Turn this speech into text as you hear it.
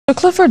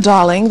Clifford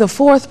Darling, the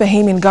fourth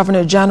Bahamian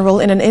Governor General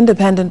in an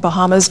independent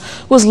Bahamas,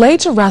 was laid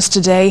to rest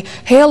today,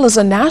 hailed as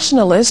a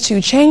nationalist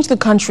who changed the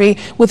country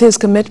with his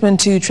commitment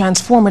to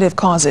transformative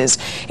causes.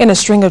 In a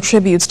string of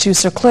tributes to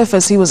Sir Cliff,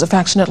 as he was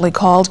affectionately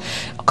called,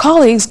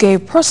 colleagues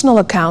gave personal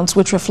accounts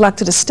which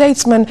reflected a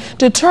statesman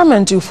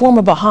determined to form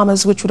a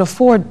Bahamas which would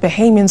afford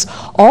Bahamians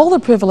all the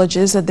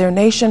privileges that their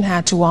nation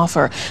had to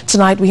offer.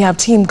 Tonight we have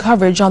team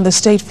coverage on the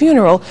state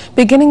funeral,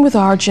 beginning with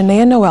our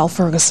Janaea Noel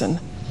Ferguson.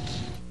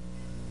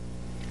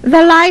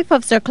 The life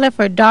of Sir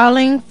Clifford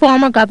Darling,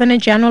 former Governor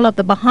General of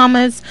the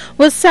Bahamas,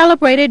 was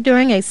celebrated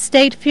during a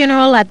state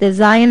funeral at the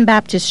Zion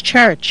Baptist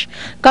Church.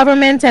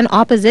 Government and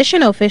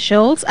opposition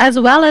officials, as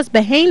well as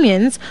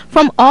Bahamians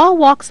from all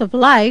walks of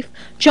life,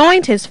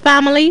 joined his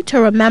family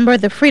to remember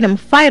the freedom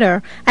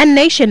fighter and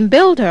nation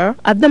builder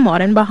of the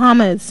modern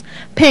Bahamas.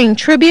 Paying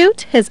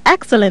tribute, His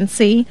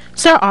Excellency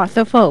Sir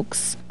Arthur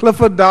Folkes.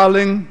 Clifford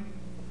Darling,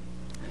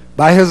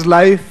 by his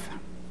life,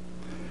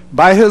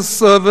 by his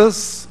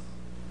service,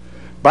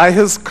 by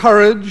his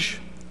courage,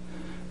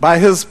 by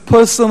his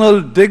personal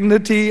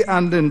dignity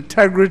and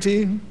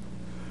integrity,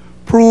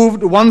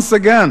 proved once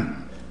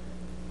again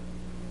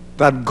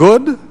that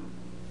good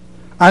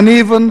and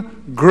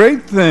even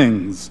great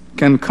things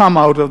can come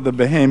out of the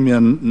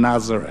Bahamian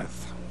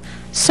Nazareth.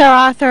 Sir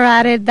Arthur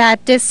added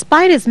that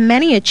despite his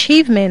many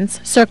achievements,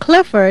 Sir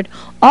Clifford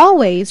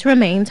always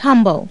remained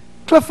humble.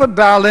 Clifford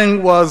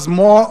Darling was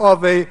more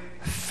of a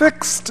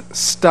fixed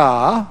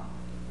star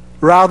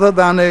rather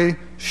than a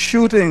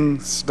shooting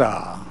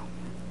star,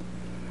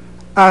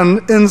 an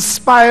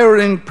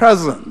inspiring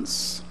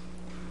presence,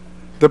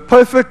 the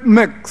perfect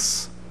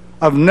mix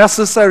of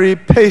necessary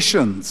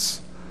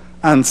patience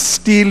and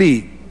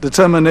steely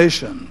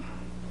determination.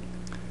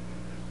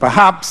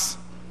 Perhaps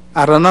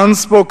at an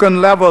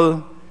unspoken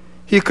level,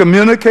 he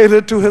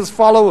communicated to his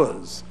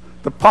followers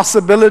the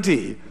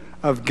possibility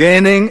of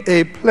gaining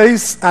a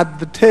place at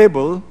the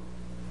table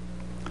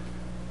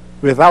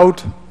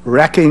without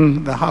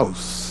wrecking the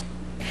house.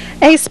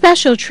 A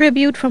special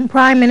tribute from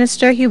Prime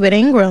Minister Hewitt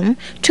Ingram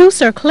to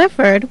Sir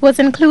Clifford was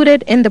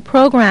included in the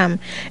program.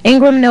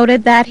 Ingram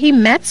noted that he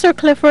met Sir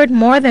Clifford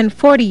more than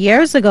 40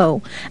 years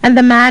ago, and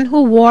the man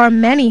who wore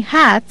many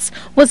hats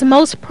was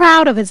most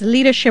proud of his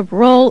leadership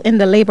role in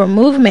the labor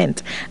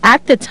movement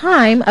at the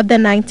time of the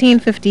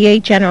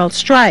 1958 general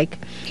strike.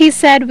 He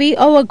said, "We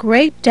owe a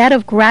great debt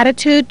of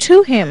gratitude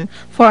to him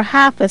for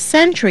half a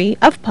century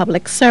of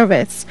public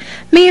service."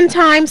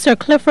 Meantime, Sir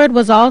Clifford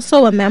was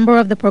also a member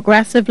of the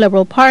Progressive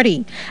Liberal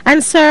Party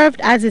and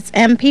served as its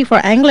MP for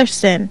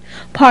Anglerston.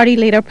 Party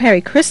leader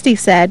Perry Christie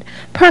said,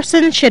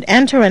 "Persons should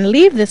enter and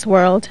leave this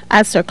world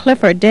as Sir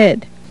Clifford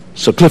did."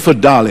 Sir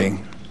Clifford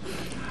Darling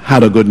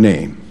had a good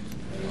name.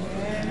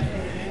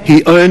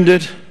 He earned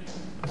it,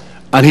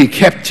 and he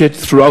kept it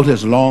throughout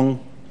his long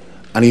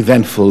and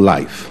eventful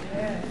life.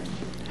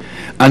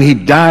 And he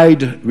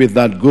died with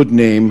that good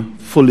name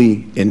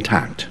fully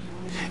intact.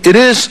 It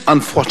is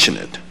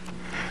unfortunate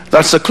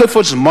that Sir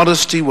Clifford's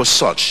modesty was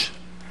such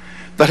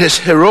that his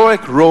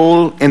heroic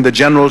role in the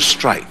general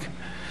strike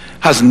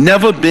has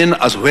never been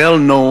as well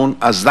known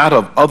as that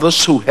of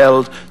others who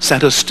held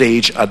center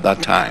stage at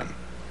that time.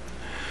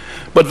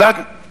 But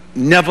that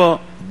never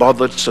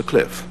bothered Sir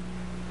Cliff.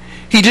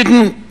 He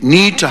didn't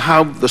need to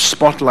have the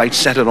spotlight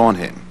centered on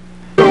him.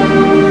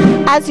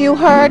 As you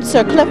heard,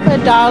 Sir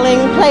Clifford Darling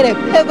played a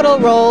pivotal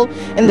role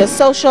in the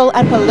social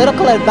and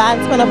political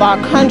advancement of our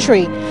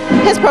country.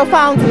 His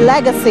profound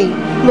legacy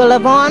will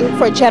live on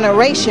for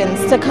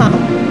generations to come.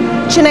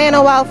 Janaea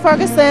Noel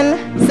Ferguson,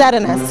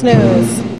 ZNS News.